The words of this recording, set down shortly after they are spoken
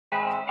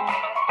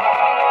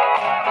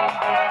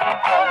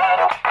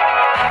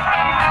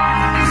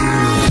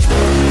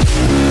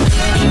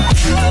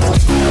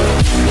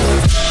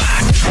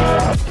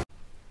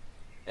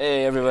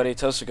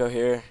everybody, Toastico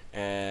here,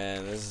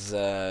 and this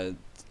is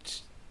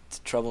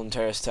Trouble in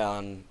Terrace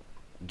Town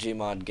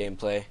Gmod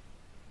gameplay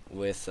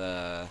with say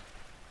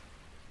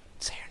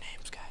your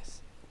names, guys.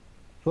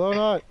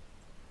 Flonaut.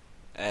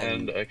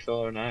 And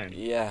xlrnine.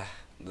 Yeah,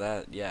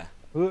 yeah.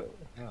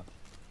 Yeah.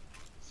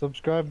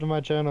 Subscribe to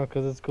my channel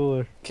because it's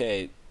cooler.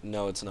 Okay,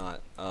 no, it's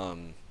not.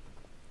 Can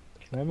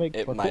I make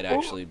It might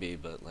actually be,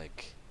 but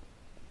like,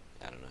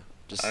 I don't know.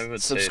 Just I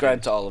would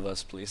subscribe to all of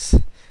us, please.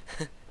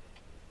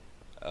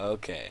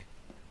 Okay.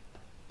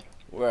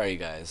 Where are you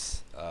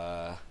guys?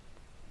 Oh,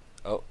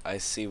 I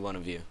see one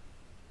of you.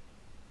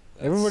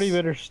 Everybody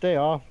better stay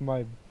off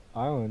my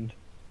island,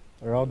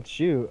 or I'll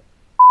shoot.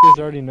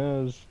 Already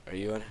knows. Are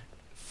you in?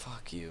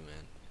 Fuck you,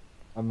 man.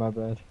 I'm my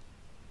bad.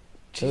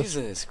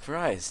 Jesus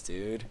Christ,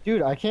 dude.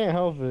 Dude, I can't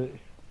help it.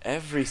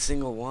 Every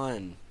single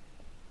one.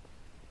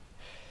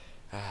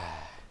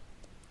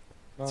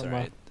 It's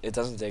alright. It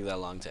doesn't take that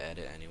long to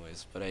edit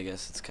anyways, but I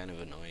guess it's kind of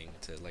annoying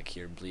to like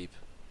hear bleep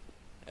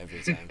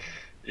every time.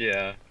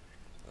 Yeah.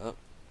 Oh.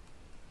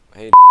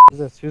 Hey. Who's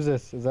this? Who's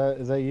this? Is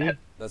that you?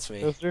 That's me.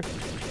 Toaster?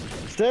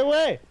 Stay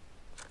away!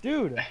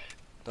 Dude!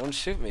 Don't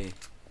shoot me.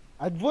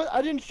 I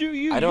didn't shoot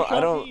you! I You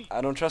shot me.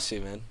 don't trust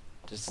you, man.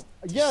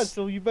 Yeah,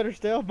 so you better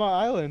stay off my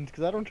island,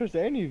 because I don't trust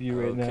any of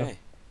you right now. Okay.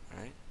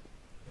 Alright.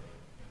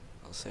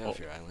 I'll stay off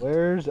your island.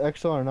 Where's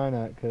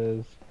xlrnine at,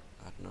 cause...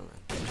 I don't know, man.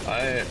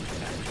 I'm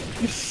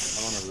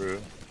on a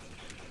roof.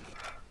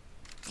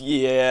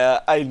 Yeah,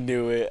 I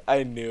knew it.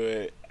 I knew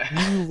it.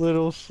 You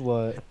little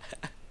slut.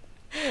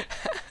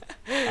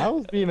 I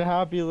was being a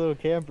happy little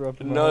camper up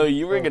in my No, house.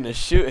 you were gonna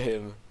shoot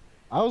him.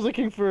 I was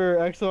looking for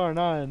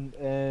xlrnine,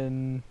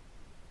 and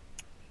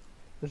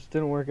this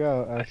didn't work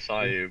out. I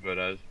saw you, but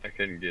I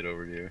couldn't get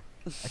over to you.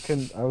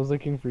 I was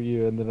looking for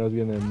you, and then I was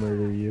gonna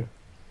murder you.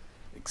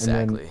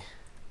 Exactly.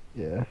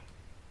 Yeah.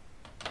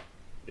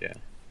 Yeah.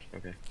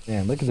 Okay.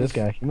 Man, look at this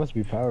guy. He must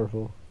be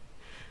powerful.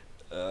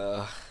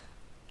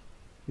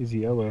 He's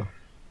yellow.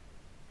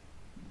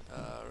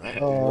 Right.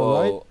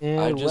 Whoa!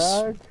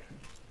 Right,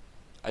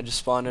 I just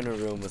spawned in a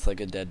room with like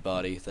a dead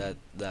body.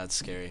 That's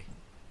scary.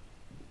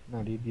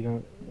 No, dude, you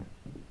don't.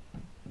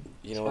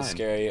 You know what's fine.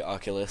 scary?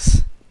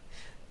 Oculus.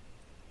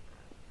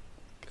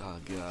 Oh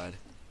god.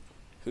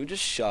 Who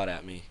just shot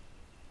at me?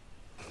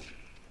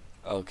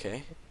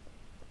 Okay.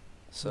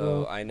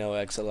 So I know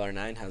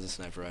xlrnine has a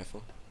sniper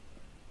rifle.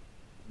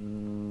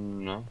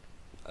 No.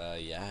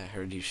 Yeah, I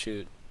heard you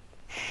shoot.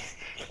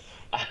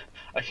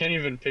 I can't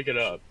even pick it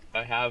up.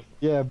 I have.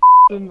 Yeah,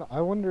 I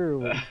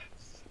wonder.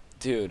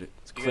 Dude,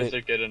 You guys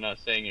are good at not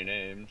saying your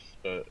names,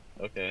 but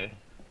okay.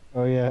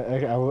 Oh yeah,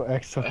 I will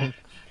excellent.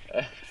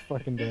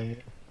 Fucking damn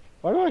it.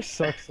 Why do I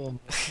suck so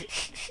much?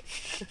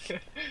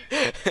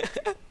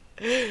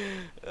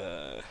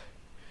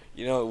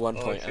 You know, at one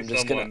point I'm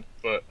just gonna.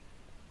 But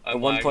At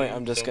one point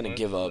I'm just so gonna much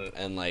give up that-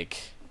 and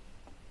like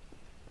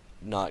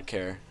not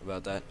care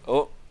about that.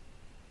 Oh.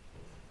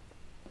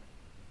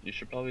 You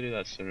should probably do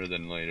that sooner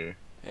than later.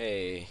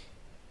 Hey.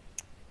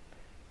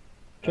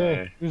 Okay,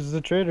 Alright. who's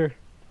the traitor?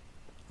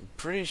 I'm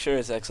pretty sure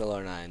it's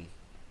xlrnine.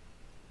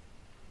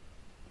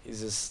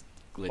 He's just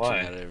glitching Why?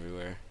 out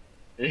everywhere.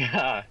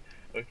 Yeah.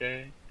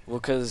 Okay. Well,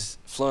 cause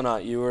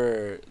Flonaut, you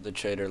were the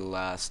traitor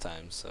last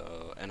time,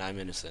 so and I'm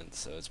innocent,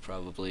 so it's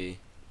probably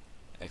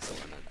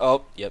xlrnine.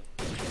 Oh, yep.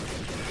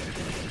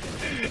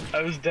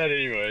 I was dead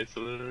anyway,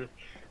 so there's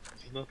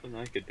nothing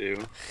I could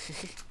do.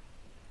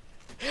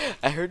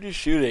 I heard you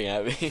shooting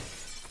at me.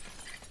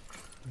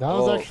 That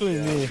was Oh, actually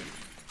yeah. me.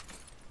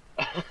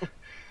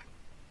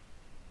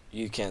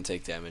 You can't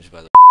take damage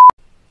by the.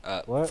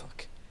 What?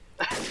 Fuck.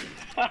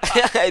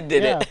 I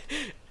did Yeah.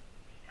 it.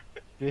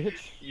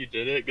 Bitch. You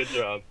did it. Good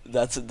job.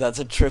 That's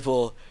a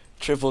triple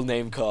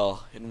name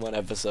call in one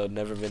episode.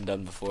 Never been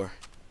done before.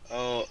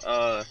 Oh,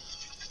 I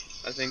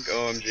think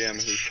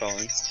OMGM who's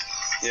calling.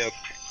 Yep.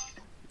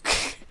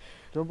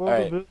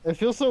 Alright. It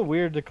feels so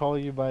weird to call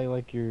you by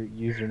like your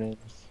usernames.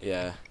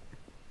 Yeah.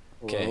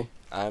 Okay. Hello?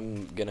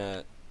 I'm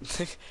gonna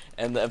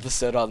end the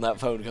episode on that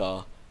phone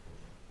call.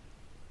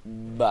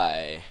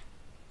 Bye.